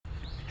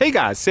Hey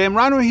guys, Sam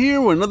Rino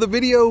here with another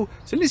video.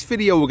 So in this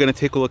video we're going to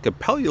take a look at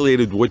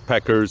pileated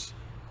woodpeckers.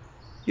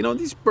 You know,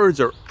 these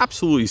birds are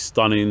absolutely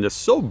stunning. They're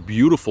so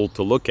beautiful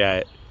to look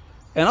at.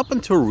 And up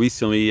until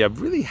recently, I've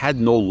really had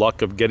no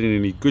luck of getting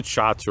any good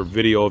shots or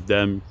video of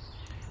them.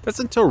 That's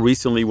until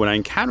recently when I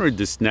encountered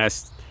this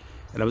nest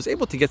and I was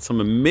able to get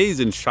some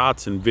amazing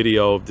shots and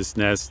video of this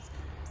nest.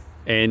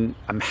 And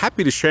I'm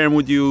happy to share them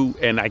with you,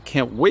 and I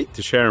can't wait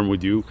to share them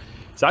with you.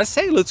 So I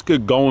say let's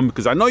get going,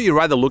 because I know you'd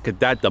rather look at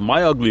that than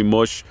my ugly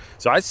mush.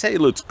 So I say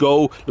let's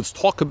go, let's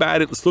talk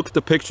about it, let's look at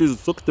the pictures,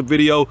 let's look at the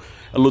video,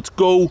 and let's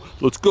go,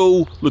 let's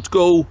go, let's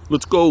go,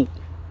 let's go.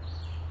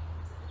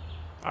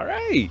 All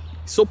right,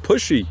 so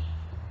pushy.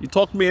 You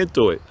talked me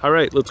into it. All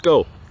right, let's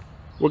go.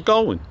 We're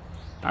going.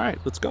 All right,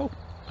 let's go.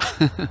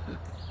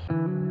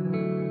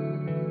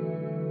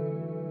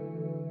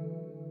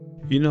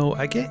 You know,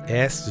 I get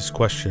asked this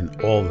question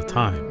all the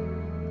time.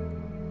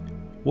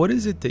 What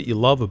is it that you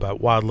love about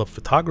wildlife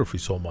photography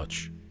so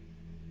much?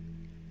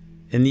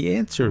 And the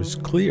answer is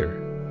clear.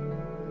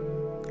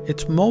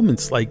 It's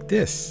moments like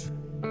this.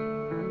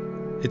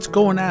 It's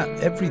going out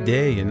every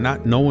day and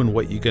not knowing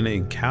what you're going to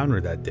encounter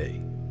that day.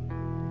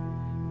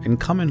 And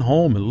coming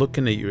home and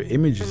looking at your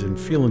images and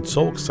feeling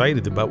so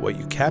excited about what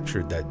you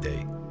captured that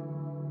day.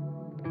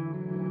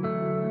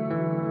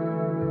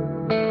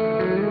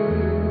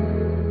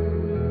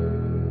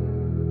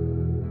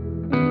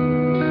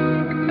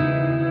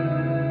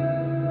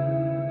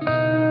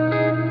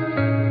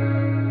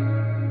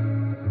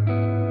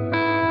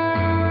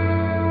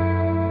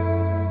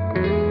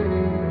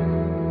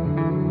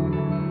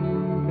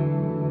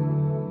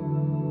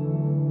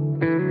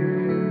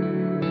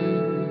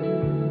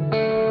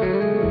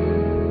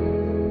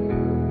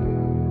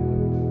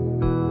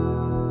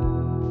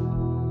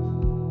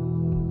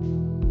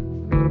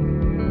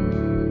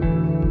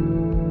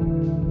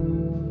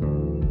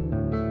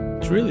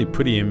 It's really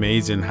pretty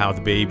amazing how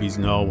the babies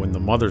know when the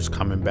mother's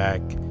coming back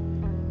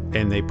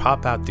and they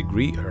pop out to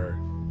greet her.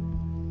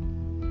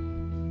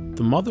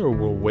 The mother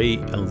will wait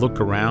and look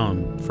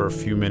around for a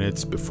few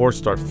minutes before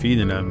start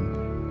feeding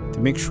them to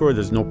make sure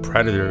there's no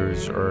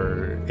predators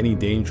or any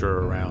danger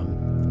around.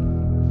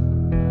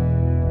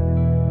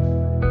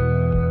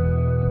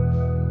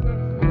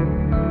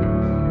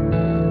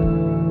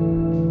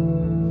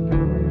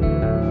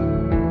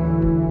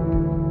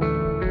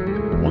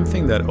 One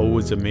thing that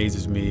always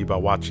amazes me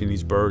about watching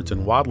these birds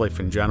and wildlife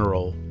in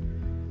general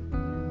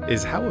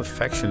is how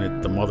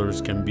affectionate the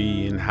mothers can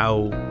be, and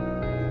how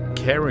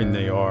caring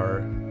they are,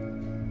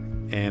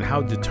 and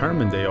how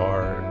determined they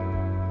are.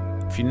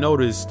 If you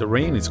notice, the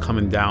rain is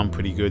coming down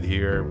pretty good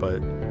here, but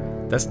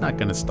that's not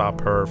going to stop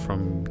her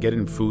from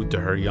getting food to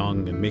her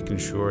young and making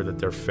sure that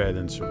they're fed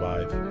and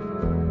survive.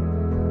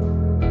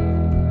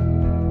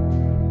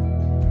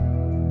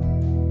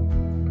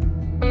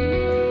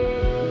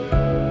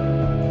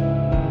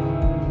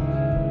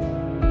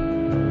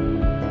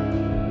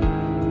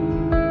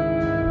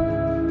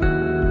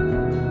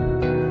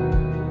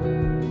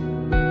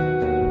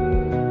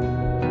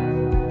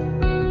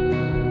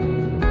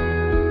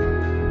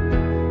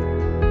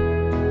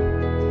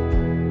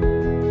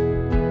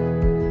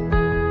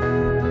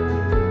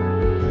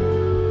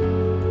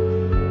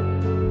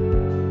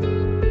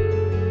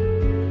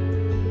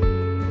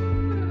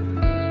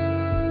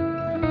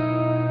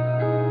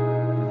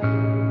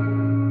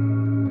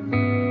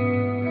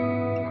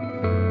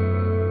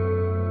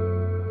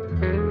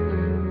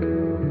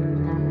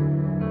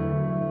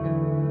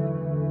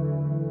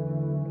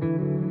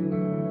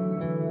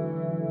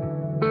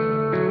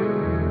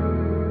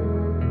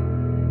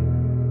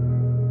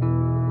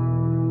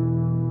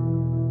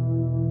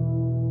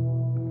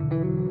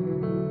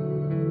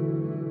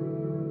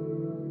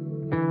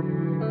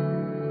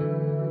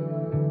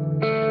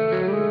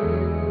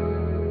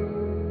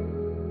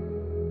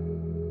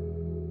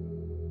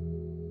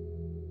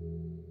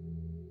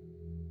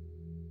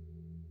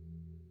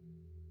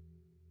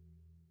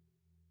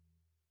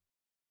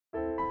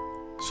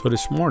 So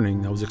this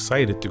morning I was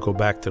excited to go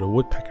back to the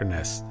woodpecker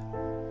nest,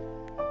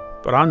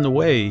 but on the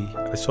way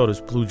I saw this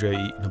blue jay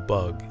eating a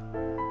bug.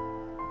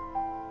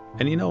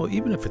 And you know,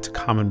 even if it's a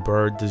common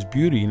bird, there's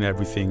beauty in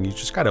everything. You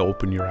just gotta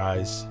open your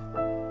eyes.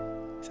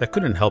 So I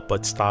couldn't help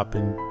but stop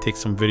and take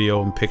some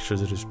video and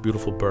pictures of this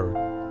beautiful bird.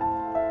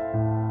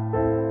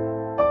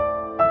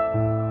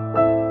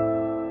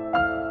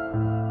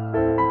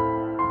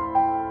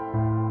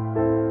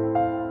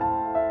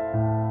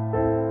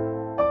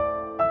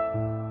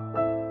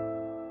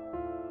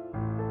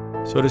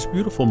 So this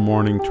beautiful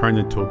morning turned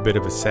into a bit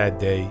of a sad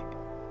day.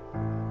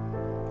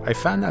 I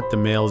found out the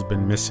male's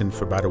been missing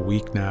for about a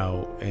week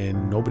now,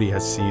 and nobody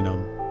has seen him.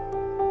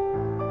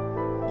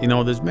 You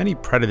know, there's many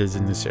predators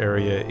in this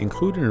area,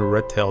 including a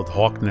red-tailed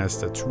hawk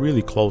nest that's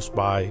really close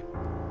by,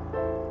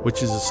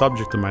 which is the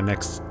subject of my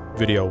next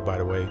video, by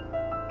the way.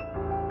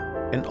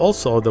 And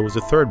also, there was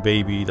a third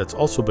baby that's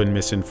also been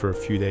missing for a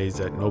few days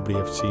that nobody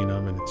has seen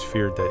him, and it's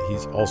feared that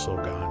he's also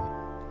gone.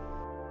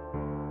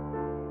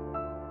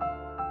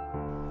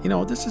 You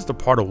know, this is the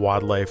part of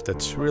wildlife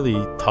that's really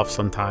tough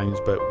sometimes,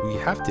 but we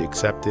have to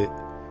accept it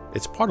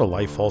It's part of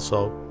life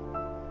also.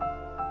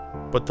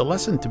 But the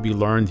lesson to be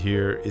learned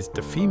here is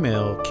the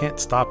female can't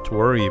stop to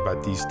worry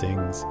about these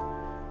things.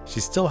 She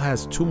still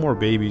has 2 more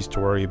babies to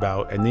worry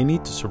about, and they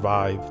need to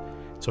survive.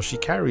 So she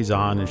carries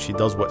on and she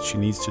does what she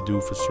needs to do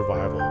for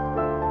survival.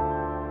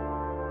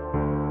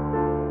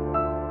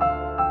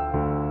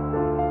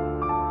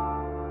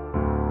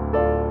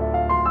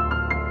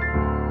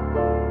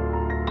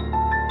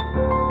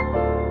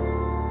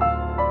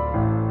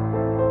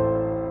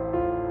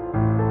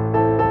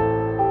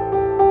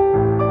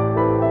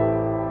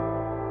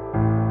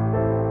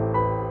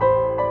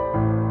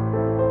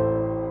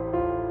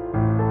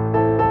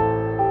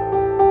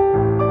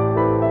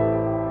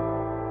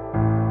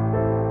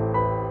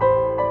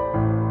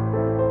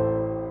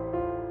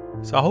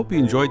 So I hope you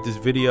enjoyed this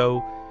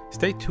video.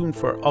 Stay tuned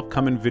for an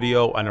upcoming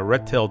video on a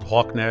red-tailed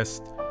hawk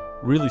nest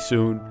really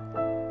soon.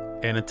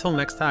 And until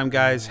next time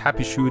guys,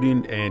 happy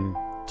shooting and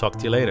talk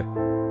to you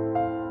later.